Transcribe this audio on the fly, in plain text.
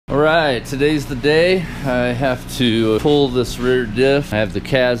Alright, today's the day. I have to pull this rear diff. I have the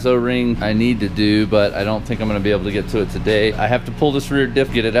CAS O-ring I need to do, but I don't think I'm going to be able to get to it today. I have to pull this rear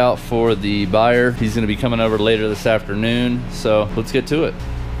diff, get it out for the buyer. He's going to be coming over later this afternoon, so let's get to it.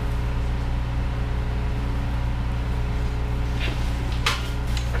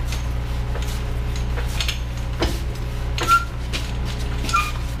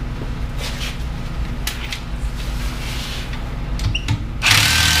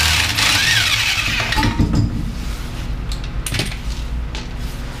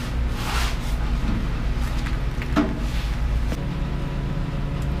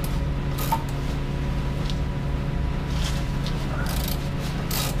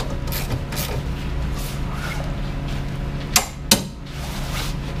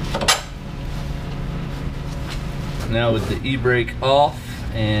 Now with the e-brake off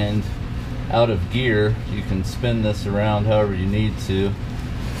and out of gear, you can spin this around however you need to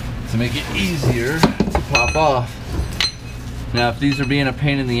make it easier to pop off. Now if these are being a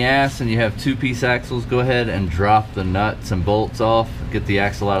pain in the ass and you have two-piece axles, go ahead and drop the nuts and bolts off, get the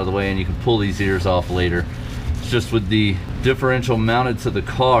axle out of the way, and you can pull these ears off later. It's just with the differential mounted to the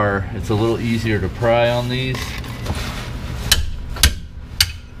car, it's a little easier to pry on these,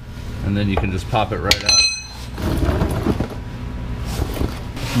 and then you can just pop it right out.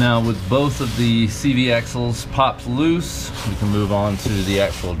 Now with both of the CV axles popped loose, we can move on to the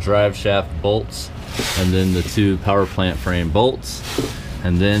actual drive shaft bolts, and then the two power plant frame bolts,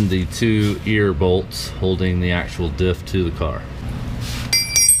 and then the two ear bolts holding the actual diff to the car.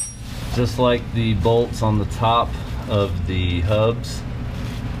 Just like the bolts on the top of the hubs,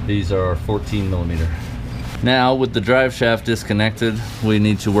 these are 14mm. Now with the drive shaft disconnected, we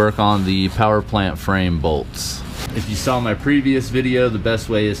need to work on the power plant frame bolts. If you saw my previous video, the best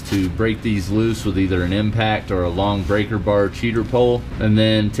way is to break these loose with either an impact or a long breaker bar cheater pole, and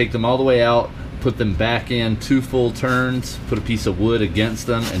then take them all the way out, put them back in 2 full turns, put a piece of wood against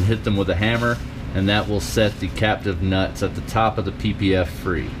them and hit them with a hammer, and that will set the captive nuts at the top of the PPF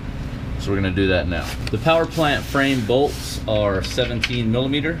free. So we're gonna do that now. The power plant frame bolts are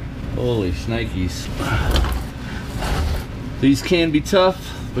 17mm. Holy shnikes. These can be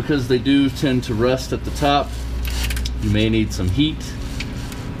tough because they do tend to rust at the top. You may need some heat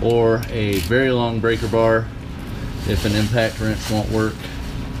or a very long breaker bar if an impact wrench won't work.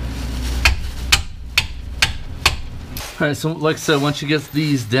 Alright, so like I said, once you get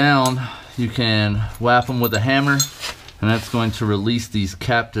these down, you can whap them with a hammer, and that's going to release these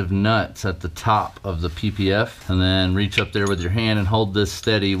captive nuts at the top of the PPF. And then reach up there with your hand and hold this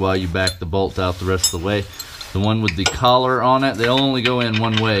steady while you back the bolt out the rest of the way. The one with the collar on it, they'll only go in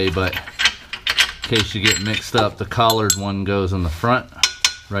one way, but in case you get mixed up, the collared one goes in the front,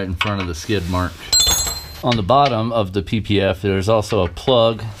 right in front of the skid mark. On the bottom of the PPF, there's also a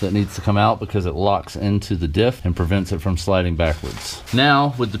plug that needs to come out because it locks into the diff and prevents it from sliding backwards.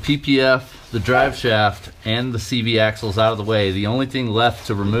 Now, with the PPF, the drive shaft, and the CV axles out of the way, the only thing left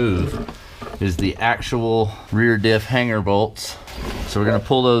to remove is the actual rear diff hanger bolts. So we're gonna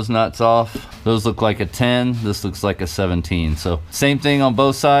pull those nuts off. Those look like a 10, this looks like a 17. So same thing on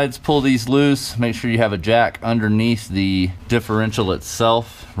both sides, pull these loose, make sure you have a jack underneath the differential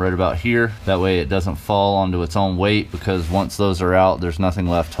itself, right about here. That way it doesn't fall onto its own weight, because once those are out, there's nothing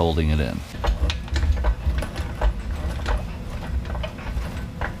left holding it in.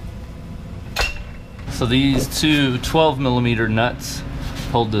 So these two 12mm nuts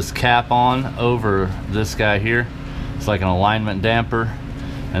hold this cap on over this guy here. It's like an alignment damper,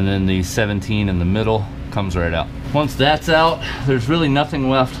 and then the 17 in the middle comes right out. Once that's out, there's really nothing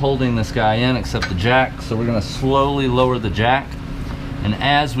left holding this guy in except the jack. So we're gonna slowly lower the jack, and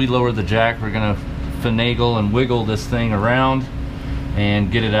as we lower the jack, we're gonna finagle and wiggle this thing around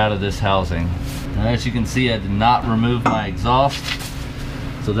and get it out of this housing. Now, as you can see, I did not remove my exhaust,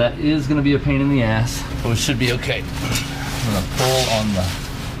 so that is gonna be a pain in the ass, but we should be okay. I'm gonna pull on the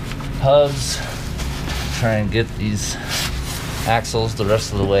hubs, try and get these axles the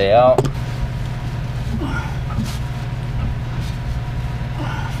rest of the way out.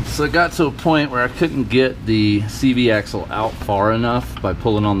 So I got to a point where I couldn't get the CV axle out far enough by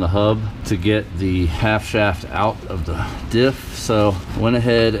pulling on the hub to get the half shaft out of the diff, so I went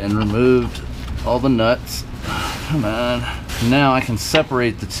ahead and removed all the nuts. Come on. Now I can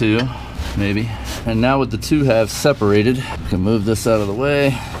separate the two, maybe. And now with the two halves separated, I can move this out of the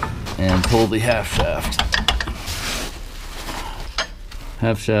way and pull the half shaft.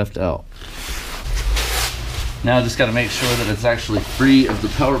 Half shaft out. Now I just got to make sure that it's actually free of the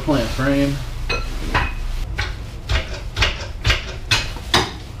power plant frame.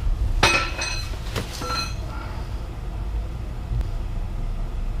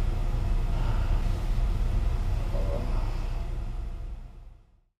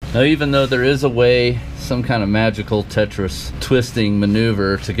 Now, even though there is a way, some kind of magical Tetris twisting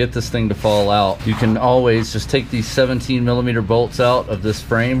maneuver to get this thing to fall out, you can always just take these 17mm bolts out of this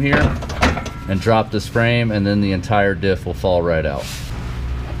frame here and drop this frame, and then the entire diff will fall right out.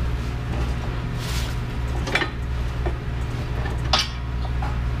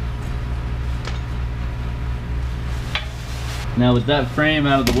 Now, with that frame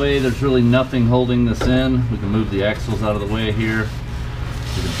out of the way, there's really nothing holding this in. We can move the axles out of the way here.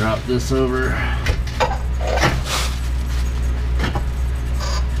 We can drop this over.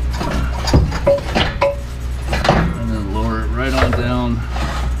 And then lower it right on down.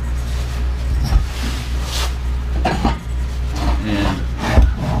 And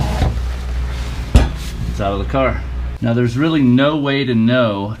it's out of the car. Now, there's really no way to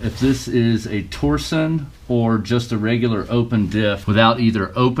know if this is a torsion or just a regular open diff without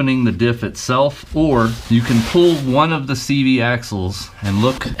either opening the diff itself, or you can pull one of the CV axles and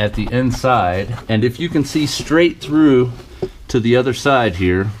look at the inside, and if you can see straight through to the other side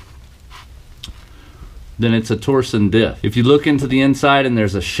here, then it's a torsion diff. If you look into the inside and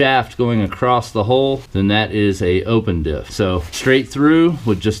there's a shaft going across the hole, then that is a open diff. So straight through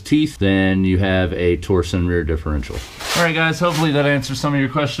with just teeth, then you have a torsion rear differential. All right, guys, hopefully that answers some of your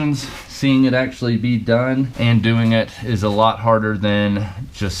questions. Seeing it actually be done and doing it is a lot harder than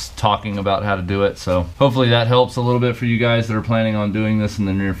just talking about how to do it. So hopefully that helps a little bit for you guys that are planning on doing this in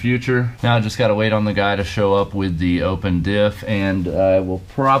the near future. Now I just gotta wait on the guy to show up with the open diff, and I will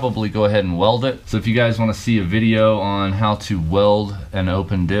probably go ahead and weld it. So if you guys wanna see a video on how to weld an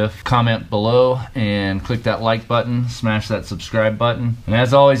open diff, comment below and click that like button, smash that subscribe button. And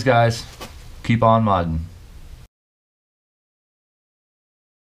as always, guys, keep on modding.